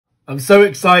I'm so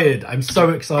excited. I'm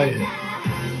so excited.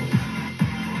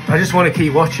 I just want to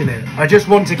keep watching it. I just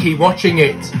want to keep watching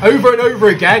it over and over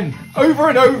again. Over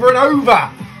and over and over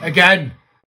again.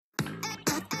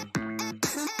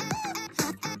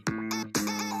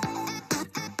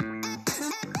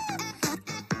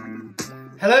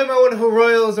 Hello my wonderful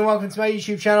royals and welcome to my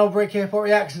YouTube channel, KEP1ER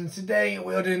Reactions. Today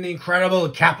we are doing the incredible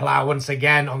KEP1ER once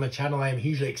again on the channel. I am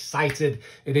hugely excited.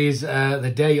 It is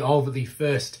the day of the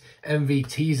first MV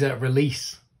teaser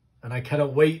release and I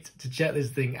cannot wait to check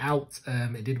this thing out.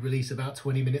 It did release about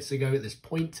 20 minutes ago at this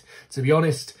point. To be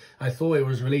honest, I thought it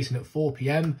was releasing at 4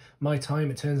 PM my time.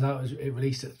 It turns out it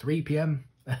released at 3 PM.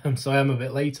 So I am a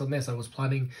bit late on this. I was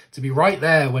planning to be right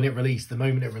there when it released, the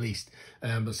moment it released.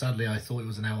 But sadly, I thought it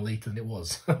was an hour later than it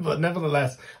was. But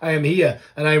nevertheless, I am here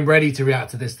and I am ready to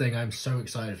react to this thing. I'm so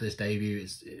excited for this debut.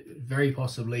 It's very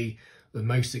possibly the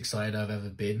most excited I've ever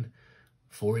been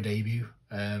for a debut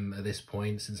at this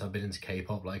point since I've been into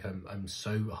K-pop. Like I'm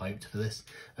so hyped for this.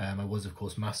 I was, of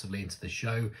course, massively into the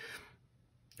show.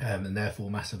 And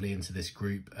therefore massively into this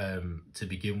group to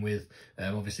begin with.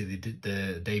 Obviously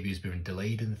the debut's been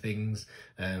delayed and things,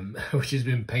 which has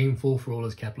been painful for all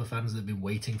us KEP1ER fans that have been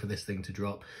waiting for this thing to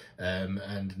drop.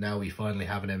 And now we finally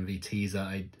have an MV teaser.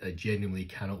 I genuinely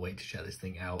cannot wait to check this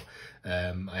thing out.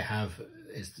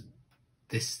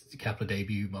 This KEP1ER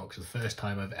debut marks the first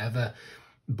time I've ever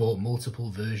bought multiple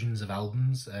versions of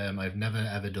albums. I've never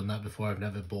ever done that before. I've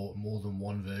never bought more than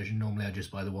one version. Normally I just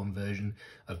buy the one version.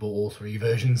 I've bought all 3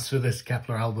 versions for this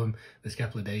KEP1ER album, this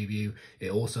KEP1ER debut.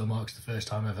 It also marks the first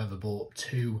time I've ever bought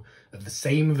 2 of the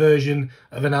same version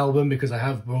of an album, because I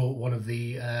have bought one of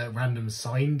the random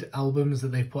signed albums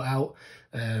that they've put out.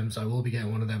 So I will be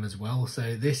getting one of them as well.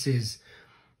 So this is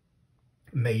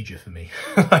major for me.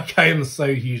 Like, I am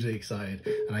so hugely excited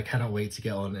and I cannot wait to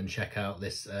get on and check out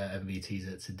this MV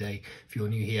teaser today. If you're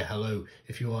new here, hello.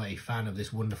 If you are a fan of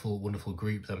this wonderful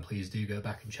group, then please do go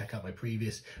back and check out my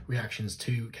previous reactions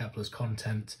to KEP1ER's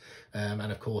content,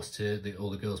 and of course to all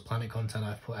the Girls Planet content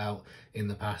I've put out in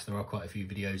the past. There are quite a few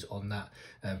videos on that.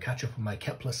 Catch up on my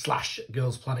KEP1ER /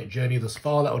 Girls Planet journey thus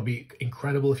far. That would be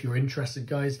incredible if you're interested,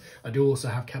 guys. I do also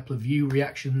have KEP1ER View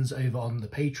reactions over on the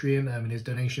Patreon. It is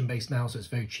donation based now, so it's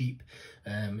very cheap.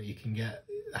 You can get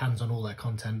hands on all that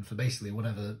content for basically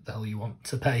whatever the hell you want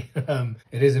to pay.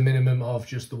 It is a minimum of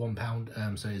just the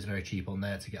 £1, so it's very cheap on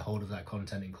there to get hold of that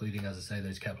content, including, as I say,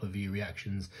 those KEP1ER View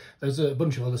reactions. There's a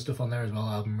bunch of other stuff on there as well: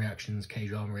 album reactions,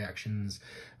 K-drama reactions,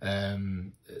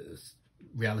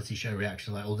 reality show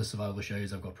reactions, like all the survival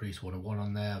shows. I've got Produce 101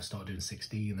 on there. I've started doing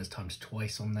 16, there's times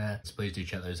twice on there. So please do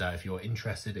check those out if you're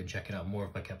interested in checking out more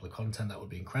of my KEP1ER content. That would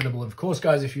be incredible. And of course,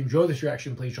 guys, if you enjoy this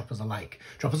reaction, please drop us a like,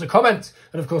 drop us a comment,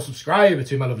 and of course subscribe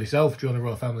to my lovely self. Join the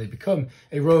royal family, become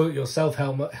a royal yourself.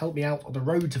 Help me out on the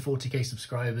road to 40k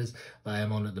subscribers that I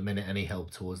am on at the minute. Any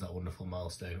help towards that wonderful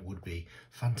milestone would be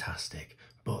fantastic.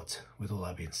 But with all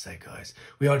that being said, guys,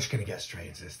 we are just going to get straight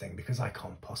into this thing, because I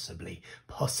can't possibly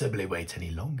wait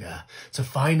any longer to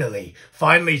finally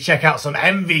check out some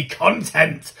MV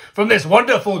content from this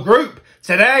wonderful group.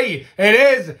 Today, it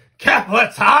is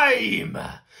KEP1ER time.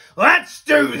 Let's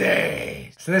do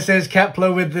this. So this is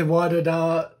KEP1ER with the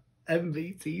WADADA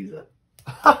MV teaser.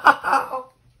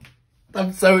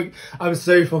 I'm so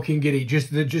fucking giddy.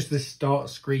 Just the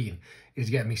start screen is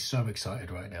getting me so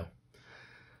excited right now.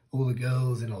 All the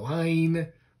girls in a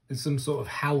line. There's some sort of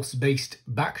house-based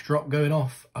backdrop going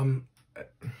off. I'm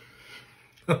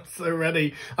so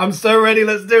ready. I'm so ready.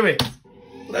 Let's do it.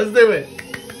 Let's do it.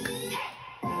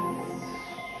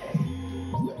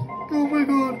 Oh my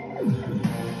god.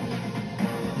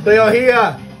 They are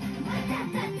here.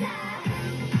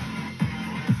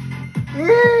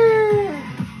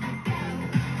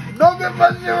 Not good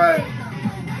for you.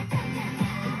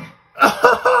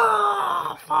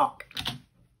 Fuck.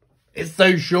 It's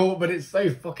so short, but it's so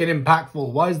fucking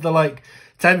impactful. Why is there like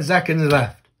 10 seconds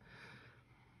left?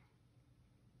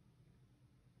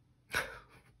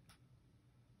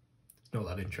 Not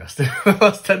that interesting. The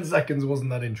last 10 seconds wasn't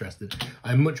that interesting.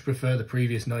 I much prefer the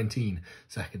previous 19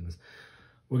 seconds.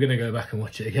 We're going to go back and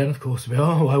watch it again. Of course we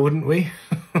are. Why wouldn't we?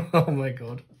 Oh my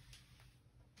god.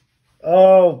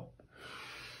 Oh.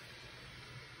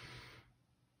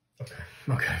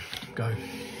 Okay, go.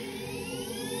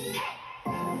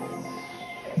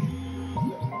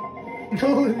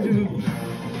 All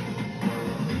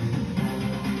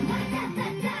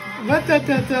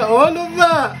of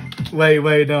that.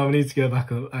 Wait, no, I need to go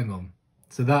back up. Hang on.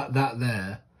 So that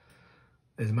there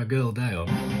is my girl Dayon.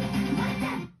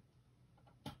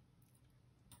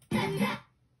 Is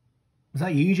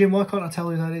that Eugene? Why can't I tell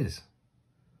who that is?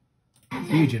 It's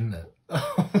Eugene, isn't it?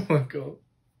 Oh my god.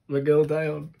 My girl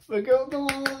Dayon. My girl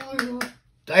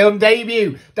Dayon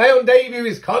debut. Dayon debut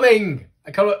is coming.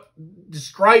 I cannot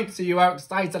describe to you how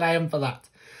excited I am for that.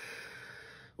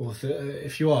 Well,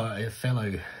 if you are a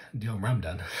fellow Dion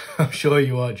Ramdan, I'm sure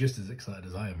you are just as excited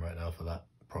as I am right now for that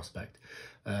prospect.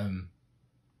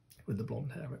 With the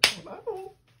blonde hair.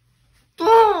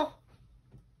 Oh,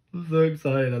 I'm so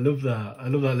excited. I love that. I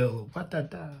love that little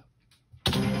WADADA.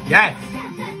 Yes!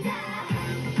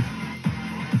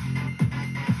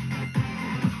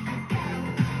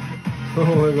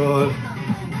 Oh my god.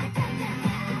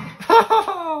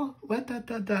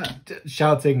 WADADA.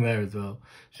 Shouting there as well.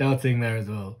 Shouting there as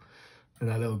well. In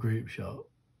that little group shot.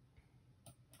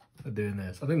 They're doing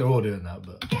this. I think they're all doing that,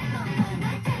 but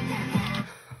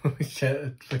look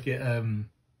at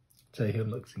Jaehyun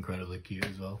looks incredibly cute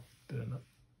as well doing that.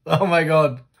 Oh my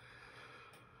god.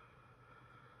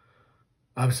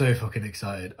 I'm so fucking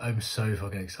excited. I'm so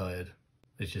fucking excited.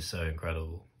 It's just so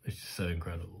incredible. It's just so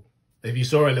incredible. If you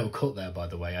saw a little cut there, by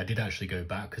the way, I did actually go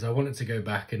back because I wanted to go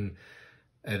back and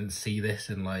see this,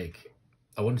 and like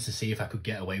I wanted to see if I could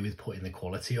get away with putting the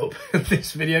quality up of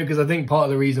this video, because I think part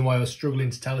of the reason why I was struggling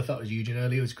to tell if that was Eugen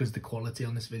earlier was because the quality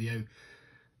on this video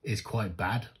is quite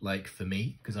bad, like for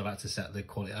me, because I've had to set the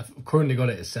quality. I've currently got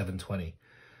it at 720,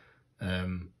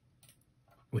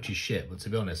 which is shit. But to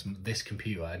be honest, this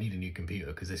computer, I need a new computer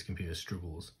because this computer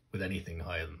struggles with anything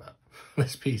higher than that.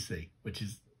 This PC, which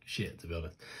is shit, to be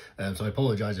honest. So I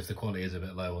apologise if the quality is a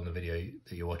bit low on the video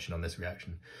that you're watching on this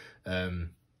reaction.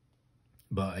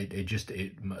 But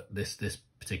this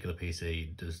particular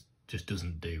PC just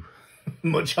doesn't do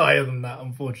much higher than that,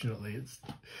 unfortunately.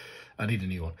 I need a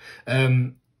new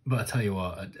one. But I tell you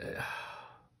what,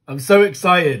 I'm so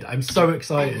excited. I'm so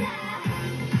excited.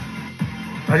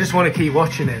 I just want to keep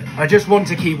watching it. I just want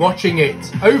to keep watching it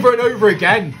over and over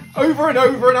again. Over and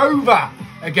over and over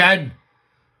again.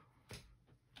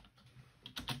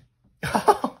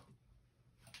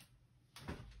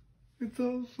 It's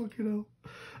all fucking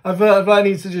hell. I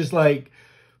need to just like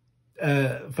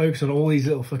focus on all these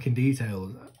little fucking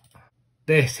details.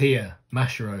 This here,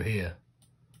 Mashiro here,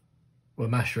 where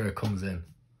Mashiro comes in.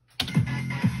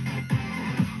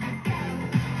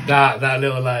 That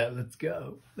little like, let's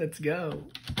go. I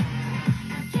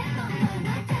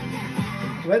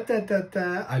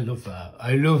love that.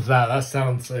 I love that. That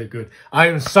sounds so good. I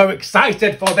am so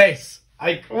excited for this.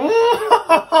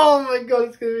 Oh my god,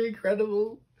 it's gonna be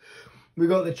incredible. We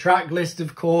got the track list,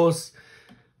 of course,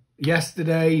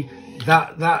 yesterday.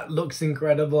 That looks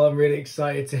incredible. I'm really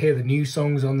excited to hear the new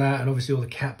songs on that, and obviously all the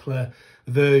KEP1ER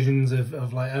versions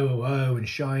of like OOO and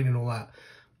Shine and all that.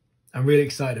 I'm really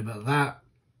excited about that.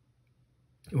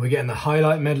 We're getting the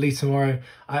highlight medley tomorrow.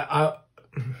 I'm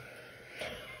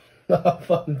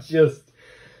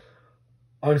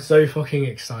so fucking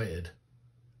excited.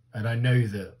 And I know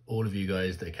that all of you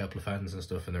guys that are KEP1ER fans and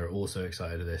stuff, and they're also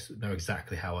excited of this, know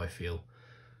exactly how I feel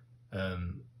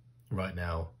right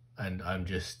now. And I'm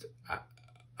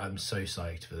so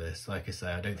psyched for this. Like I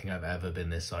say, I don't think I've ever been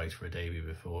this psyched for a debut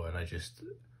before. And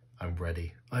I'm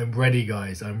ready. I'm ready,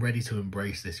 guys. I'm ready to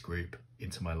embrace this group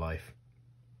into my life.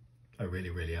 I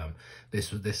really, really am. This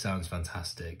sounds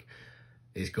fantastic.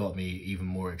 It's got me even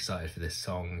more excited for this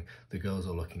song. The girls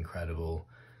all look incredible.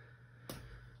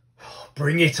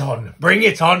 Bring it on,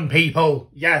 people.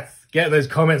 Yes, get those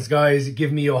comments, guys.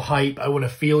 Give me your hype. I want to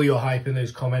feel your hype in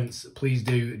those comments. Please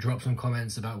do drop some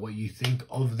comments about what you think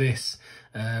of this.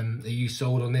 Are you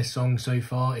sold on this song so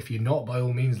far? If you're not, by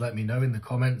all means, let me know in the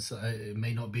comments. It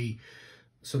may not be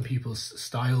some people's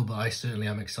style, but I certainly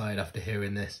am excited after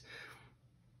hearing this.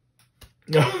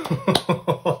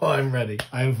 I'm ready.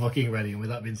 I am fucking ready. And with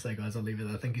that being said, guys, I'll leave it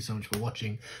there. Thank you so much for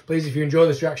watching. Please, if you enjoy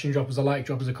this reaction, drop us a like,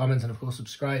 drop us a comment, and of course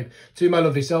subscribe to my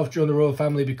lovely self. Join the royal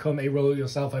family, become a royal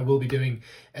yourself. I will be doing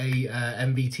a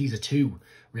MV Teaser 2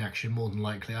 reaction, more than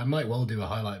likely. I might well do a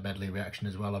highlight medley reaction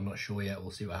as well. I'm not sure yet.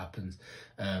 We'll see what happens.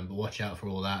 But watch out for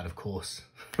all that. And of course,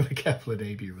 the KEP1ER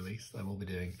debut release, I will be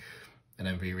doing an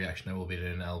MV reaction. I will be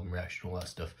doing an album reaction, all that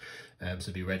stuff.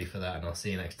 So be ready for that, and I'll see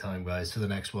you next time, guys, for the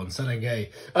next one. Sanenge,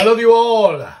 I love you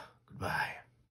all. Goodbye.